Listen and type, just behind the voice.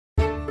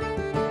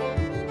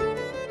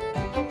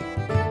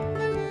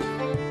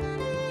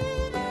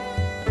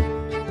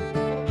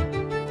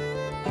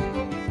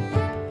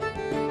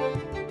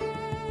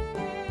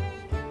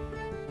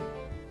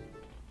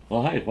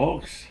Well, hi,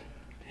 folks.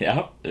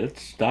 Yep,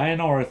 it's Sty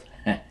North.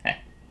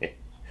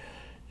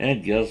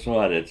 And guess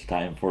what? It's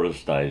time for a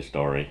Sty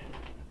story.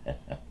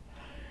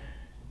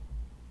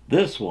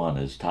 This one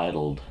is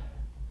titled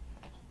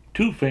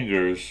Two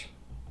Fingers,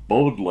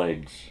 Bowed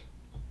Legs,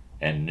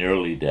 and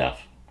Nearly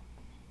Deaf.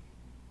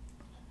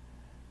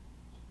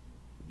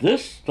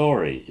 This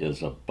story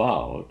is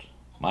about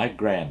my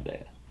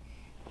granddad.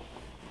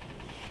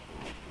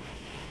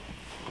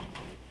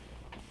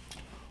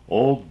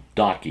 Old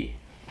Docky.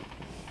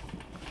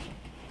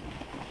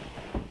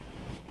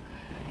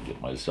 Get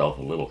myself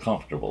a little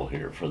comfortable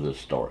here for this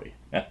story.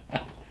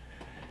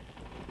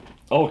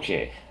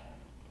 Okay,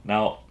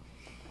 now,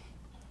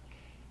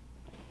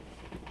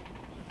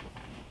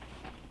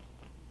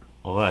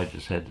 I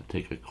just had to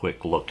take a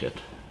quick look at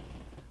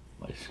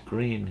my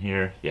screen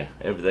here. Yeah,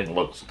 everything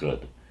looks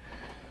good.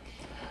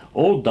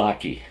 Old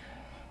Docky.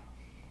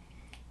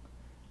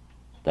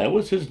 That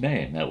was his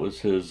name. That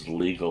was his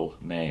legal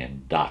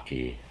name,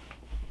 Docky.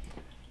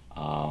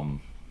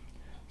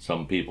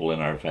 Some people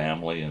in our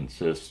family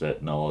insist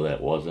that no,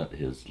 that wasn't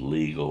his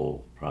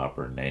legal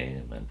proper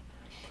name. And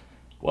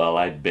well,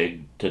 I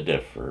beg to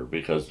differ,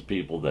 because the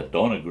people that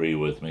don't agree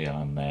with me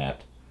on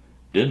that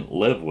didn't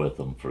live with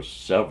him for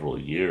several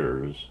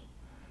years,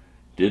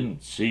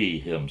 didn't see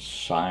him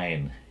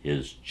sign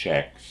his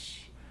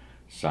checks,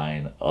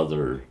 sign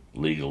other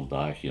legal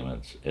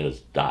documents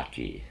as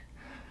Docky.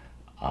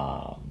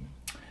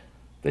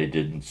 They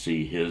didn't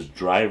see his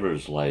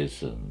driver's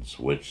license,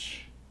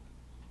 which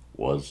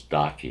was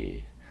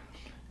Docky.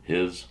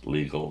 His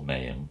legal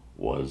name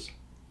was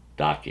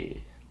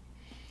Docky.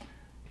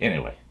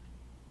 Anyway,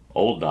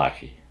 Old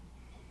Docky.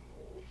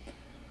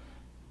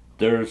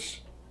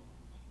 There's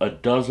a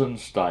dozen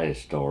Sty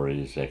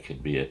stories that can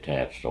be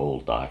attached to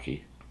Old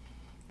Docky.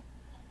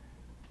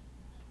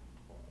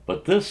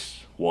 But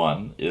this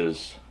one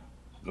is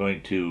I'm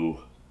going to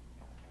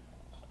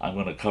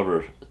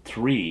cover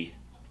 3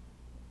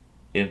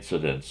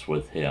 incidents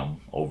with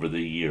him over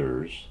the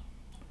years,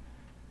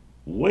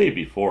 way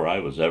before I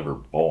was ever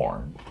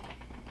born.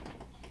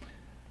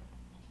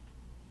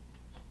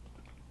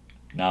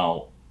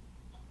 Now,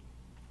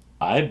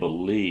 I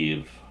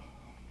believe,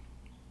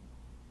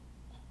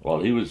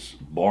 well, he was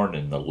born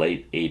in the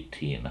late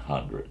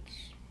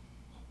 1800s,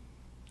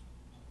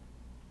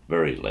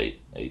 very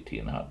late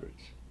 1800s.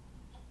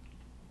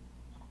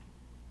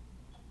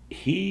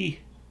 He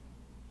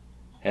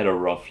had a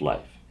rough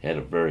life, had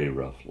a very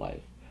rough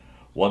life.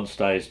 One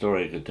Sty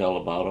story I could tell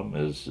about him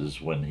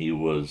is when he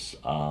was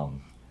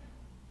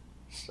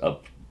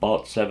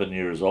about 7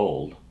 years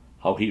old,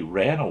 how he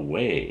ran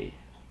away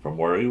from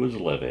where he was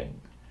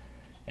living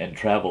and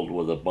traveled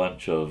with a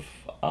bunch of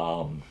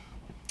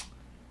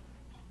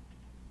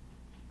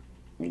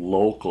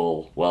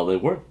local, well, they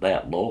weren't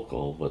that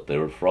local, but they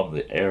were from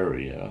the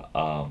area,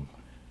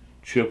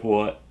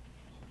 Chippewa,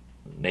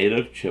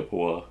 native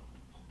Chippewa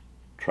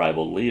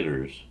tribal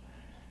leaders.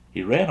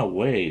 He ran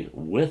away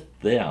with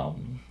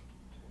them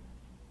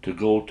to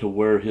go to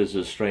where his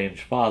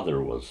estranged father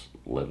was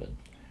living.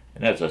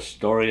 And that's a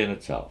story in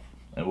itself,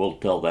 and we'll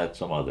tell that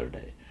some other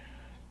day.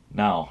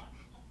 Now,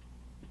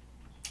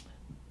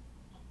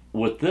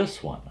 with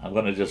this one, I'm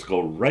going to just go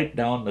right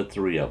down the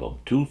 3 of them.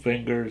 2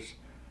 fingers,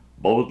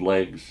 bowed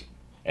legs,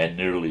 and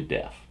nearly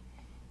deaf.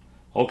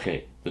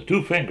 Okay, the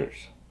 2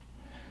 fingers.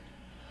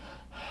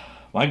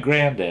 My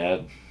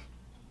granddad,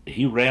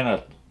 he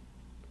ran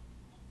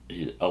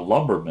a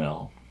lumber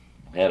mill,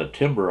 had a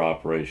timber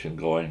operation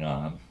going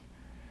on.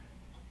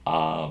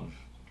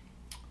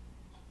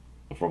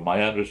 From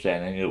my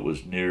understanding, it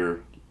was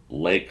near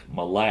Lake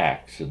Mille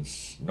Lacs in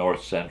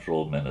north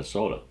central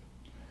Minnesota.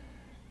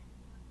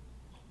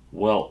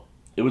 Well,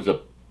 it was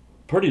a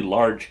pretty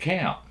large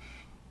camp,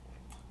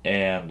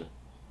 and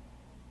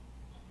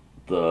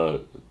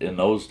in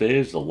those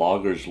days the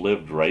loggers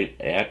lived right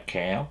at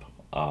camp.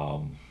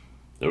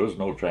 There was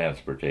no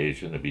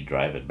transportation to be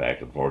driving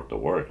back and forth to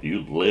work.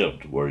 You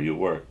lived where you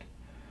worked.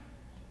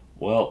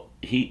 Well,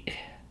 he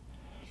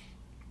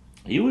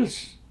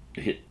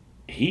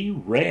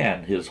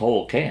ran his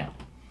whole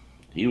camp.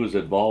 He was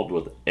involved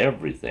with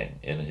everything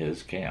in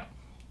his camp.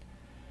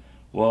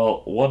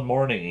 Well, one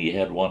morning he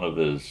had one of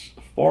his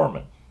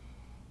foremen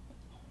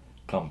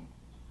come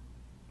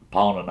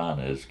pounding on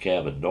his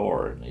cabin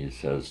door, and he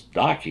says,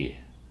 "Docky,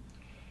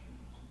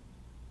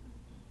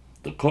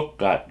 the cook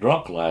got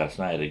drunk last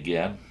night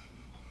again,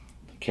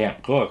 the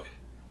camp cook,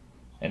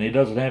 and he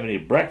doesn't have any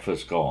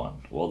breakfast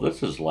going." Well,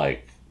 this is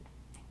like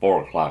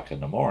 4 o'clock in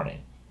the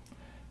morning,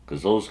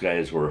 because those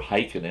guys were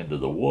hiking into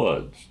the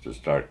woods to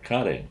start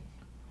cutting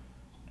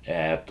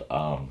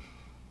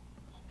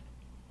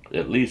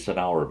at least an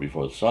hour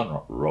before the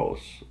sun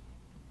rose.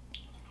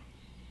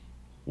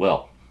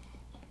 Well,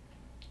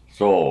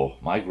 so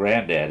my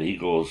granddad, he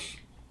goes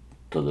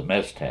to the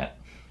mess tent,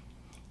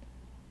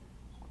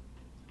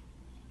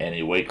 and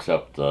he wakes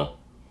up the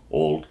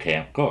old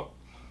camp cook.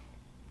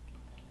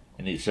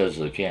 And he says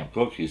to the camp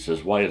cook, he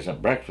says, "Why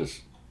isn't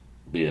breakfast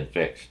being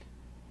fixed?"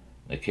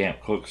 And the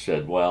camp cook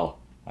said, "Well,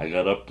 I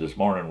got up this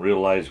morning and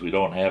realized we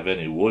don't have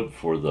any wood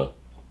for the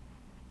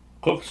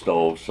cook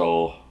stove,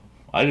 so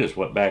I just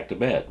went back to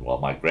bed. Well,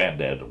 my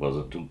granddad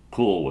wasn't too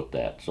cool with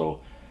that,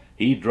 so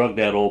he drug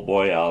that old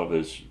boy out of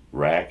his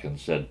rack and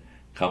said,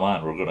 come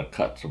on, we're going to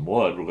cut some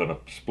wood, we're going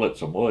to split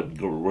some wood,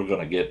 and we're going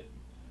to get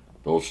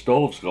those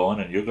stoves going,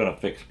 and you're going to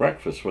fix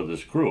breakfast for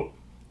this crew.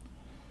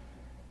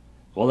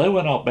 Well, they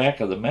went out back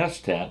of the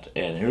mess tent,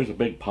 and here's a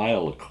big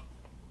pile of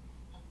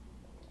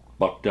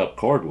bucked up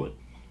cordwood.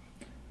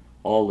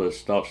 All this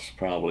stuff's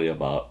probably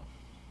about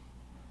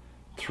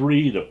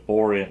 3 to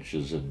 4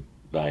 inches in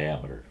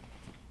diameter.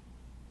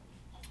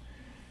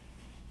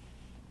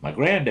 My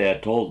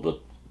granddad told the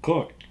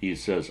cook, he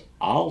says,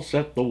 I'll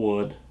set the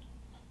wood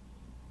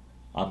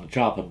on the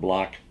chopping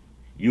block,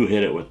 you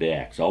hit it with the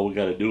axe. All we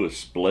got to do is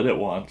split it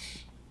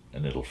once,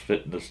 and it'll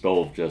fit in the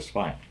stove just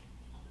fine.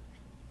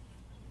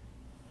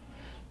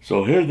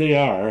 So here they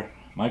are.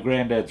 My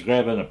granddad's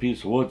grabbing a piece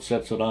of wood,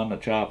 sets it on the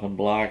chopping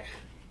block.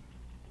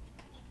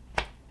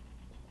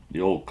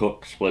 The old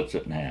cook splits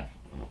it in half.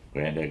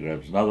 Granddad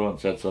grabs another one,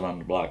 sets it on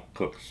the block,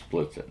 cook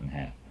splits it in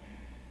half.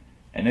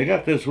 And they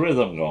got this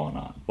rhythm going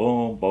on.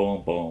 Boom,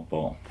 boom, boom,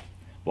 boom.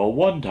 Well,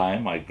 one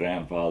time my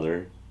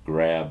grandfather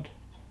grabbed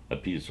a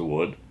piece of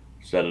wood,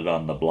 set it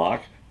on the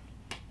block,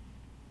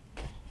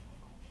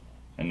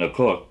 and the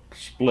cook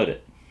split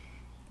it.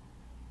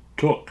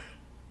 Took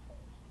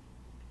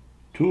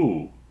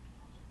 2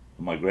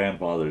 of my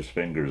grandfather's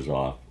fingers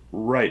off,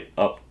 right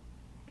up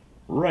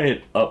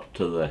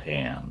to the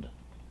hand.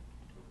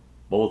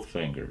 Both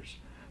fingers.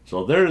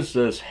 So there's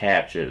this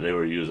hatchet. They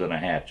were using a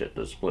hatchet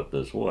to split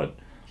this wood.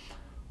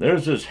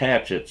 There's this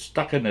hatchet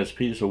stuck in this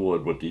piece of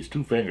wood with these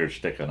 2 fingers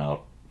sticking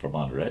out from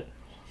under it.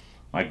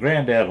 My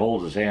granddad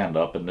holds his hand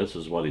up, and this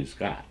is what he's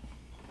got.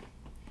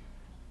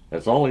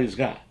 That's all he's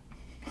got.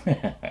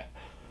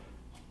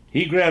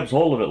 He grabs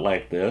hold of it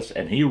like this,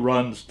 and he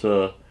runs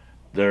to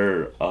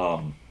their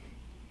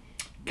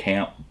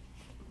camp,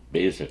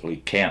 basically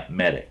camp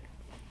medic,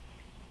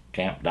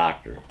 camp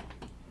doctor.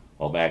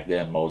 Well, back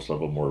then most of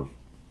them were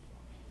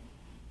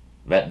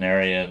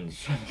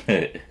veterinarians,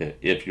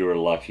 if you were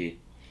lucky.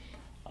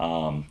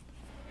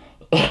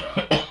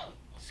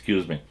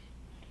 Excuse me.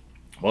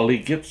 Well, he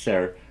gets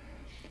there,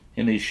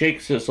 and he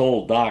shakes this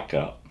old doc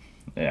up.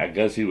 I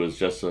guess he was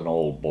just an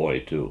old boy,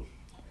 too.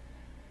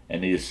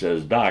 And he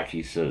says, Doc,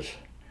 he says,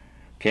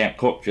 can't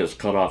cook, just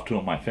cut off 2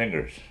 of my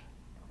fingers.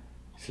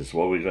 He says,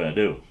 what are we going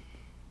to do?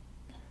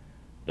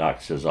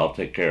 Doc says, I'll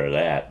take care of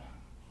that.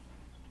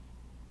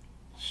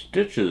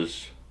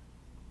 Stitches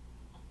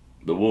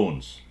the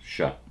wounds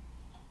shut.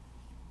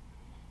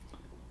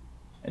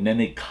 And then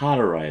he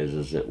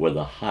cauterizes it with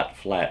a hot,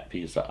 flat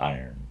piece of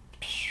iron.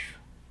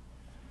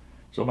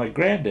 So my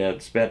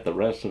granddad spent the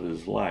rest of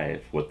his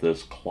life with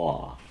this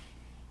claw.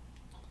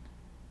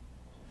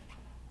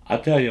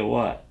 I'll tell you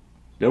what,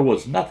 there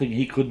was nothing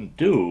he couldn't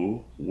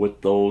do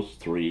with those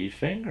 3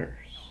 fingers.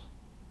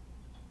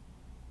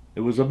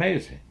 It was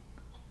amazing.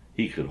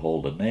 He could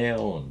hold a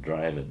nail and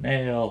drive a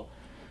nail.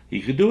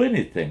 He could do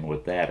anything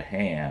with that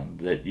hand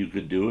that you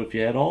could do if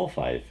you had all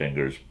 5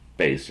 fingers,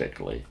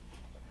 basically.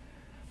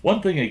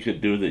 One thing he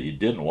could do that you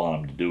didn't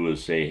want him to do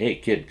is say, hey,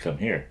 kid, come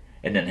here,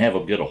 and then have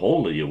him get a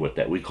hold of you with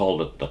that. We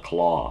called it the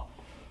claw.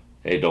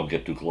 Hey, don't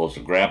get too close to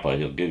Grandpa,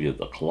 he'll give you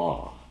the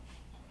claw.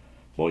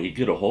 Well, he'd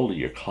get a hold of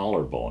your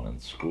collarbone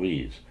and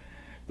squeeze.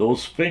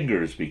 Those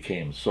fingers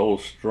became so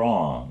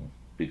strong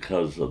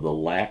because of the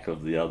lack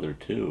of the other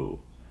 2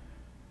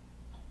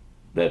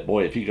 that,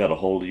 boy, if he got a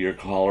hold of your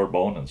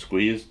collarbone and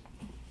squeezed,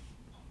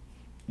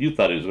 you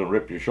thought he was going to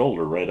rip your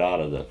shoulder right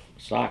out of the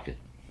socket.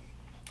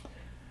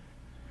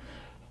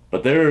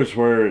 But there's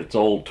where it's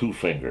old 2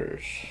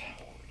 fingers.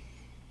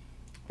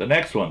 The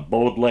next one,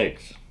 bowed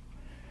legs.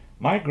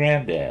 My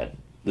granddad,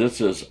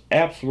 this is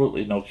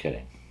absolutely no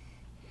kidding.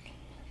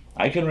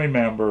 I can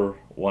remember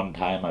one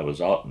time I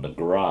was out in the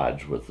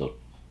garage with a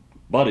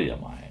buddy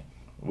of mine.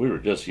 We were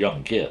just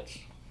young kids.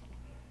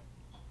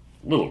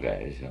 Little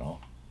guys, you know.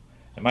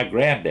 And my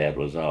granddad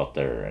was out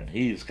there, and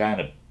he's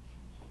kind of,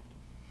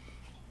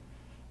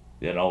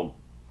 you know,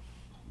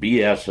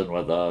 BSing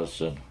with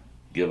us and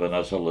giving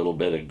us a little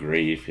bit of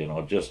grief, you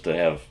know, just to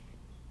have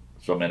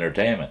some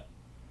entertainment.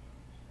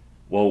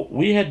 Well,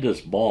 we had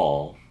this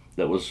ball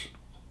that was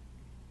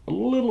a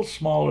little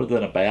smaller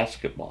than a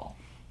basketball.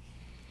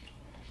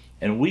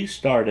 And we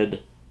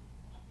started,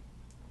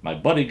 my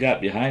buddy got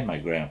behind my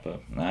grandpa,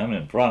 and I'm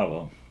in front of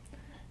him,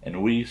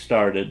 and we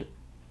started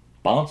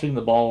bouncing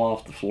the ball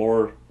off the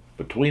floor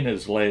between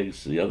his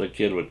legs. The other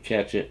kid would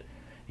catch it.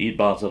 He'd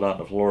bounce it on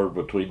the floor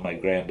between my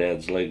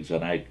granddad's legs,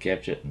 and I'd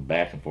catch it, and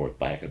back and forth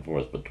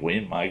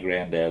between my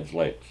granddad's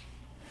legs.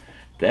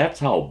 That's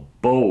how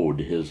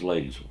bowed his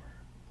legs were.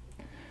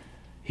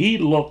 He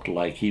looked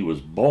like he was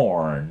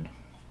born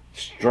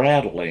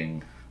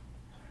straddling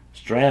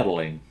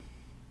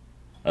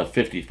a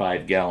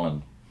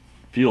 55-gallon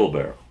fuel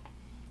barrel.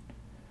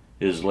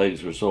 His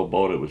legs were so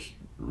bowed it was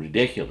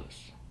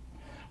ridiculous.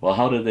 Well,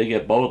 how did they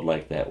get bowed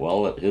like that?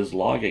 Well, at his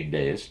logging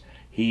days,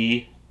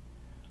 he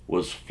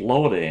was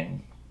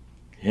floating,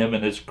 him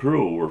and his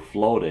crew were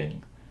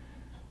floating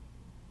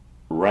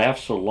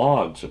rafts of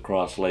logs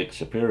across Lake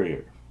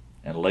Superior.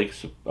 and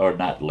or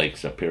not Lake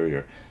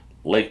Superior,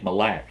 Lake Mille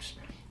Lacs.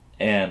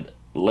 And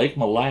Lake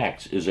Mille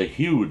Lacs is a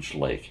huge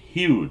lake,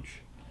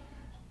 huge,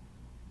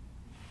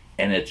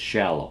 and it's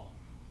shallow.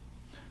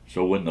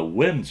 So when the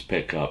winds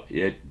pick up,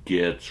 it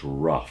gets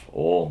rough.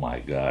 Oh my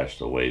gosh,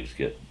 the waves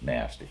get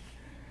nasty.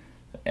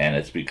 And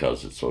it's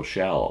because it's so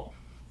shallow.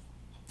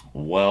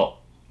 Well,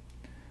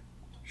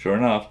 sure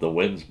enough, the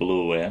winds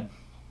blew in,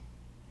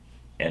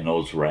 and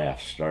those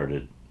rafts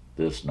started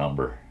this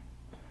number.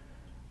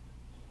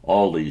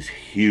 All these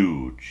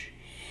huge,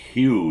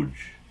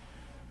 huge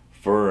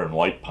fir and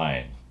white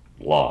pine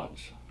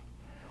logs.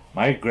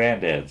 My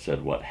granddad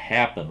said what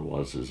happened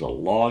was a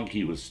log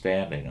he was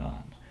standing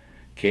on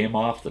came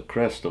off the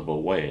crest of a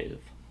wave,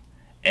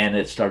 and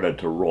it started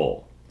to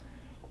roll.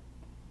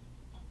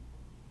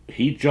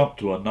 He jumped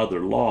to another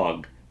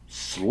log,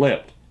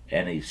 slipped,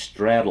 and he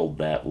straddled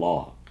that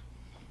log.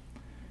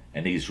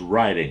 And he's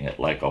riding it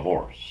like a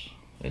horse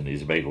in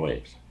these big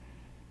waves.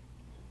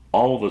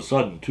 All of a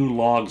sudden, 2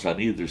 logs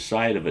on either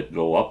side of it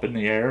go up in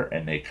the air,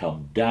 and they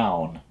come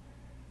down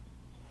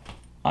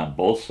on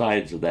both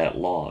sides of that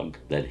log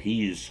that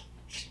he's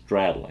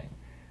straddling.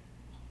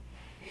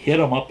 Hit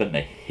him up in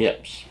the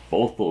hips.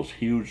 Both those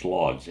huge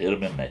logs hit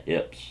him in the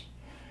hips.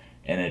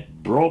 And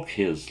it broke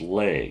his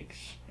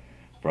legs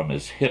from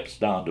his hips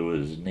down to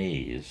his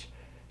knees.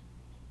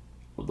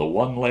 The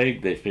one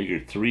leg, they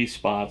figured 3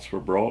 spots were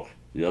broke.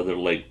 The other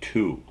leg,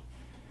 2.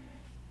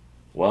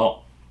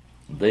 Well,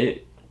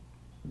 they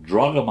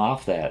drug him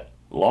off that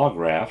log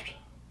raft.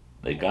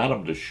 They got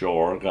him to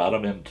shore, got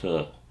him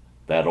into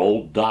that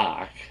old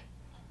dock.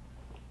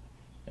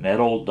 And that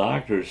old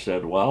doctor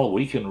said, well,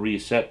 we can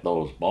reset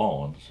those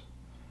bones.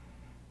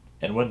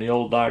 And when the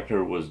old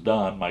doctor was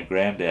done, my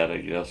granddad, I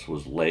guess,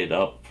 was laid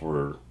up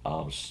for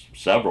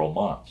several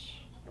months.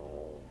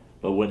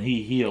 But when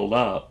he healed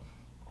up,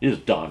 his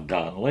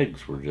doggone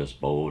legs were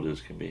just bowed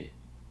as can be.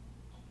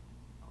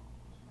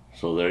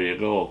 So there you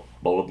go,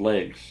 bowed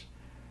legs.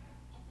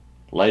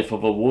 Life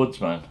of a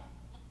woodsman.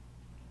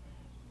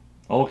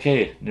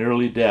 Okay,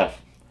 nearly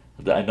deaf.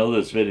 I know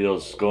this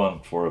video's going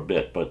for a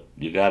bit, but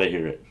you gotta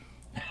hear it.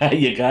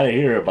 You gotta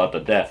hear about the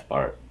deaf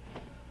part.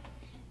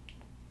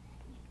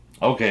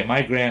 Okay,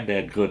 my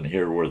granddad couldn't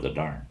hear worth a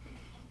darn.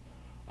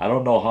 I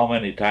don't know how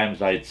many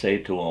times I'd say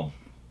to him,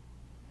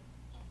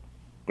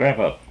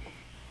 Grandpa,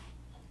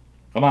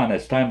 come on,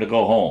 it's time to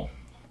go home.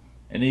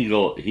 And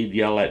he'd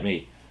yell at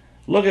me,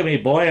 look at me,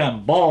 boy,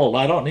 I'm bald,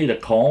 I don't need a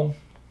comb.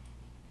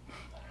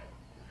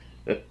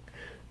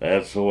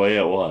 That's the way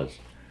it was.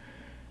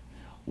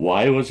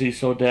 Why was he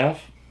so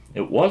deaf?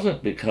 It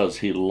wasn't because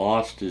he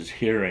lost his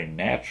hearing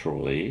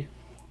naturally.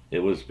 It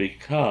was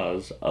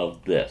because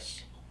of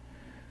this.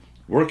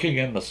 Working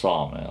in the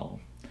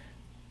sawmill,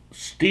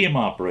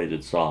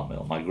 steam-operated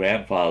sawmill. My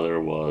grandfather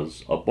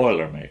was a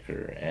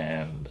boilermaker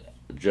and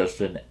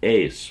just an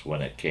ace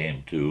when it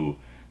came to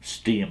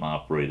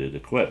steam-operated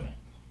equipment.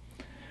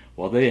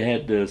 Well, they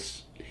had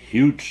this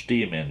huge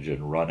steam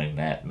engine running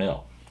that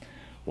mill.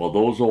 Well,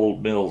 those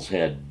old mills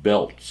had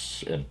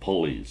belts and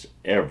pulleys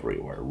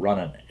everywhere,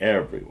 running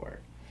everywhere.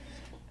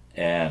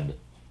 And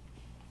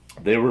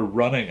they were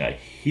running a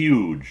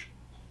huge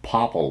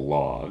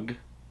poplar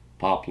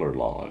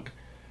log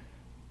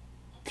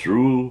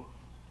through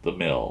the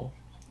mill.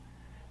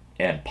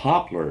 And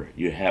poplar,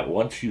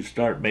 once you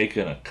start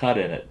making a cut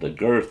in it, the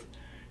girth,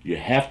 you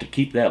have to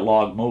keep that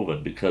log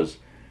moving because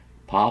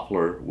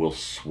poplar will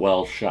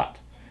swell shut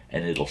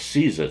and it'll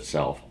seize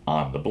itself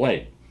on the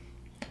blade.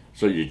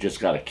 So you just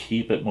got to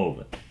keep it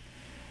moving.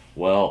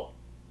 Well,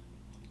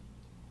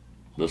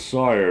 the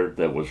sawyer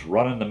that was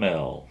running the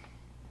mill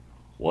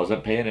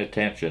wasn't paying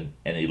attention,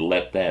 and he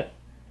let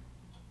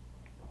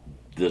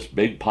this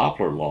big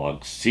poplar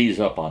log seize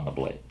up on the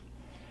blade.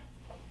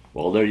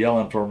 Well, they're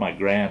yelling for my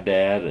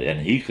granddad,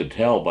 and he could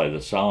tell by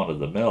the sound of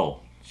the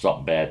mill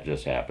something bad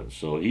just happened.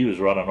 So he was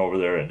running over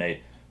there, and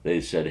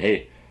they said,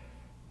 hey,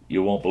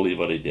 you won't believe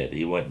what he did.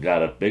 He went and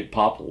got a big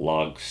poplar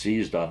log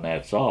seized on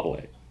that saw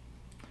blade.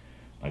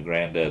 My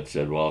granddad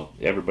said, well,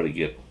 everybody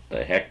get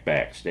the heck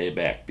back, stay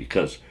back,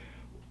 because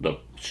the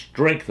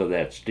strength of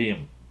that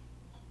steam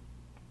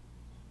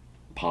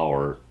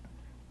power,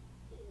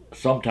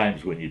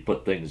 sometimes when you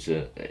put things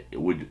in,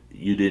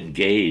 you'd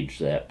engage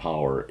that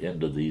power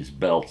into these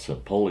belts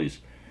and pulleys.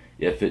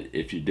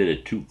 If you did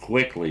it too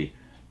quickly,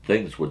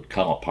 things would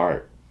come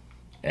apart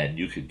and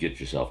you could get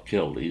yourself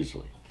killed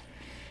easily.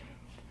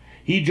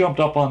 He jumped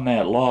up on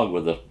that log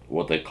with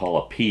what they call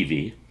a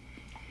peavey.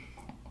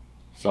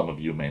 Some of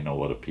you may know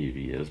what a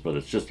peavey is, but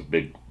it's just a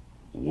big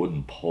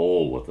wooden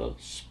pole with a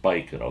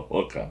spike and a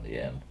hook on the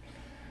end.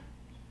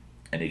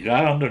 And he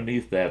got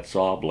underneath that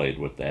saw blade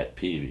with that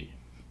peavey,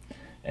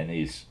 and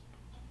he's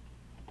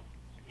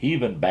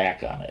heaving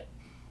back on it.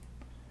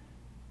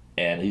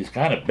 And he's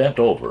kind of bent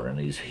over, and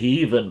he's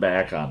heaving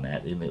back on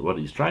that. And what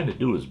he's trying to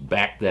do is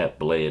back that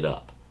blade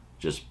up.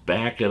 Just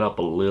back it up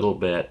a little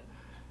bit.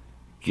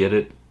 Get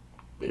it.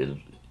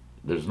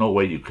 There's no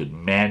way you could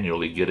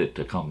manually get it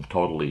to come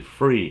totally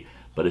free,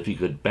 but if you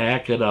could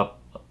back it up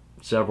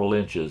several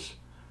inches,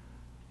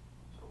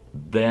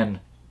 then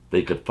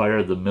they could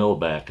fire the mill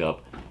back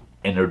up,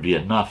 and there'd be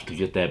enough to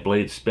get that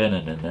blade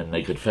spinning, and then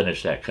they could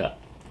finish that cut.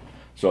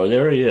 So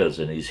there he is,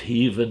 and he's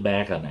heaving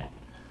back on that.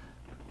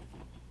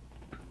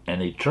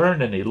 And he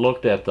turned and he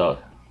looked at the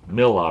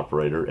mill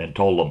operator and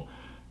told him,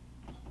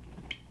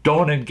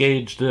 "Don't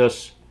engage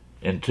this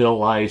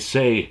until I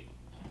say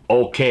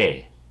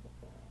okay."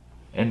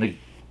 And the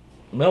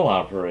mill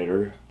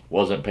operator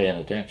wasn't paying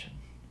attention.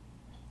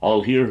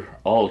 All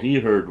he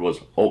heard was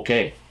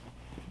okay.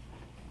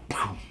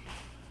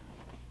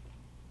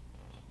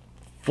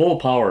 Full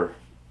power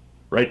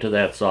right to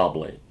that saw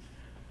blade.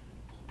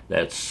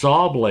 That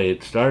saw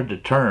blade started to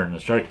turn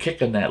and started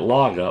kicking that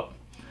log up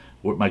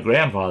with my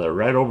grandfather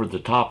right over the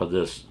top of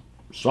this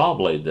saw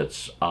blade.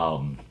 That's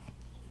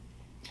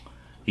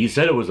he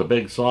said it was a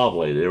big saw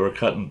blade. They were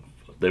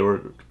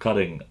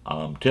cutting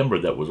timber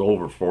that was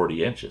over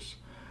 40 inches.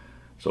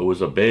 So it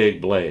was a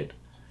big blade.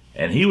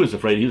 And he was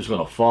afraid he was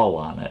going to fall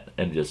on it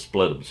and just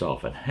split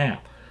himself in half.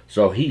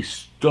 So he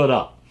stood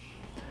up.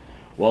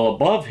 Well,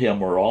 above him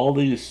were all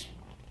these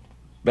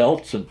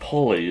belts and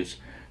pulleys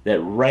that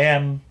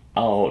ran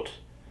out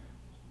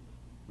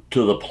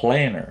to the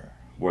planer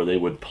where they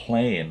would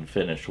plane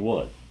finished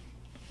wood.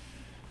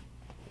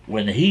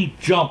 When he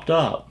jumped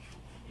up,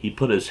 he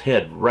put his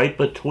head right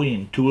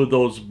between two of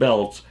those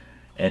belts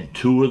and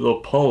two of the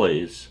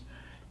pulleys,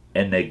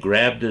 and they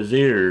grabbed his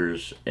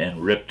ears and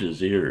ripped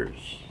his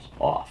ears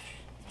off.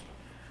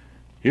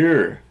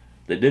 Here,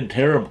 they didn't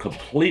tear him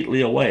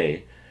completely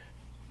away.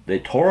 They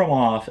tore him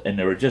off, and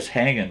they were just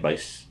hanging by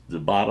the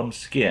bottom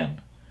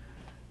skin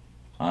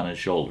on his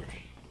shoulders.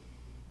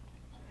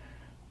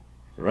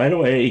 Right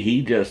away,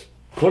 he just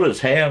put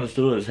his hands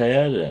to his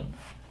head, and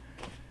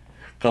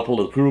a couple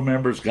of the crew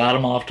members got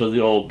him off to the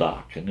old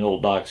doc. And the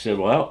old doc said,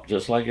 "Well,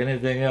 just like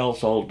anything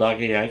else, old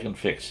Ducky, I can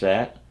fix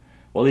that."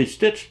 Well, he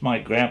stitched my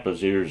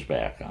grandpa's ears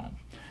back on.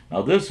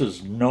 Now, this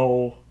is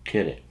no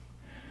kidding.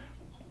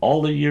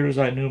 All the years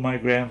I knew my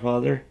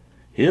grandfather,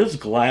 his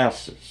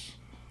glasses,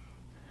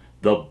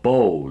 the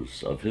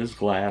bows of his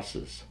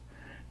glasses,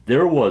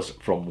 there was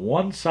from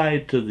one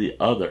side to the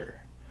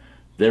other,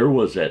 there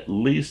was at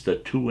least a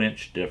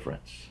 2-inch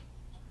difference.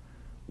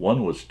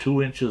 One was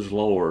 2 inches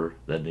lower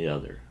than the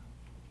other.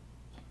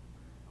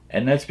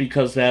 And that's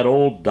because that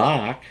old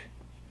doc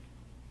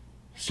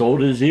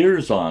sewed his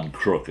ears on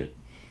crooked.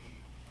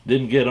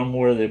 Didn't get them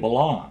where they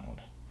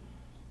belonged.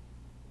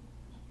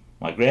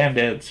 My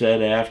granddad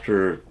said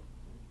after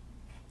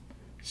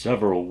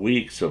several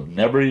weeks of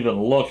never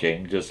even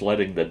looking, just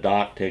letting the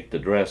doc take the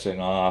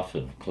dressing off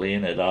and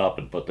clean it up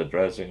and put the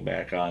dressing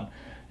back on,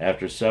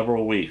 after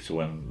several weeks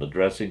when the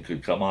dressing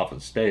could come off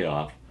and stay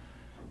off,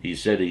 he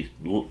said he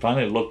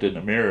finally looked in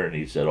the mirror and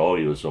he said, oh,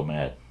 he was so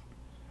mad.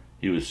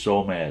 He was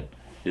so mad.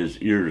 His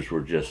ears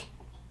were just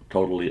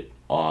totally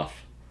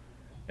off,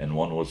 and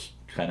one was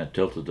kind of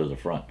tilted to the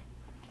front.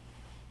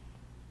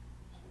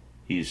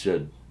 He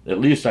said, at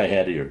least I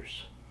had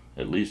ears.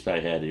 At least I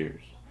had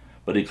ears.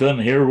 But he couldn't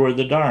hear worth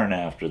a darn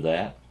after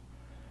that.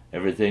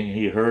 Everything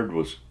he heard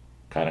was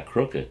kind of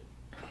crooked.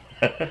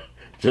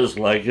 Just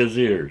like his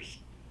ears.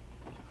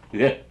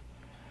 Yeah.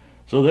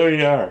 So there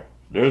you are.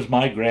 There's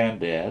my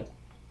granddad.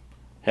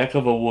 Heck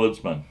of a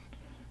woodsman.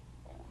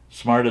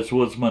 Smartest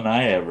woodsman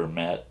I ever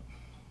met.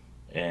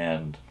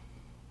 And,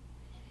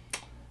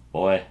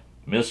 boy,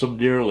 miss him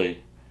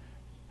dearly.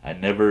 I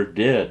never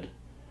did.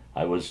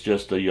 I was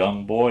just a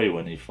young boy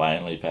when he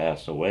finally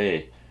passed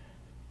away.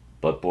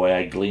 But boy,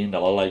 I gleaned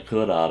all I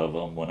could out of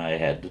him when I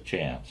had the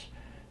chance.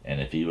 And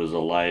if he was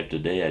alive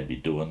today, I'd be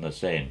doing the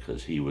same,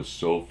 because he was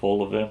so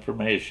full of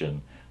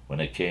information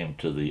when it came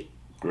to the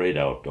great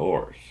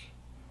outdoors.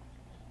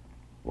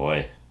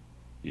 Boy,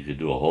 you could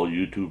do a whole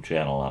YouTube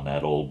channel on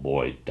that old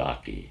boy,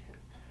 Docky.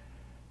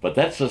 But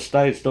that's the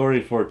style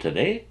story for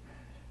today.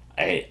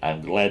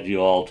 I'm glad you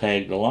all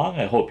tagged along.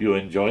 I hope you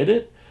enjoyed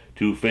it.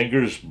 2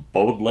 fingers,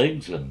 bowed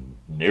legs, and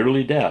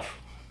nearly deaf.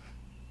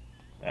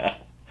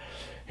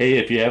 Hey,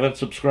 if you haven't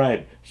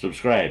subscribed,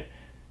 subscribe.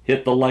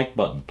 Hit the like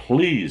button.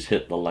 Please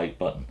hit the like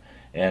button.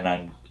 And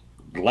I'm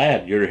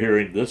glad you're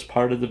hearing this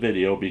part of the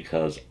video,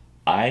 because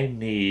I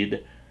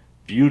need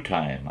view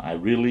time. I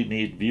really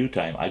need view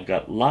time. I've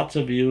got lots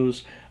of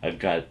views. I've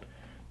got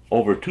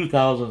over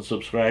 2,000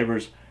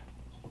 subscribers,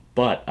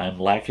 but I'm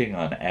lacking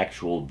on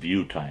actual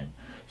view time.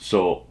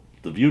 So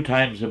the view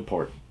time is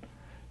important.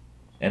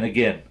 And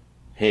again,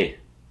 hey,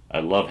 I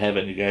love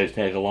having you guys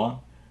tag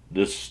along.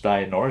 This is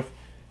Sty North.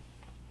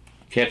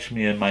 Catch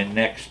me in my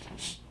next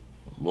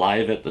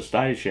live at the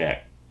Sty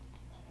Shack.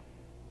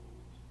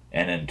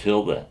 And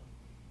until then,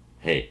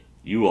 hey,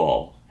 you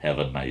all have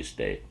a nice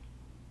day.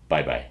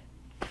 Bye-bye.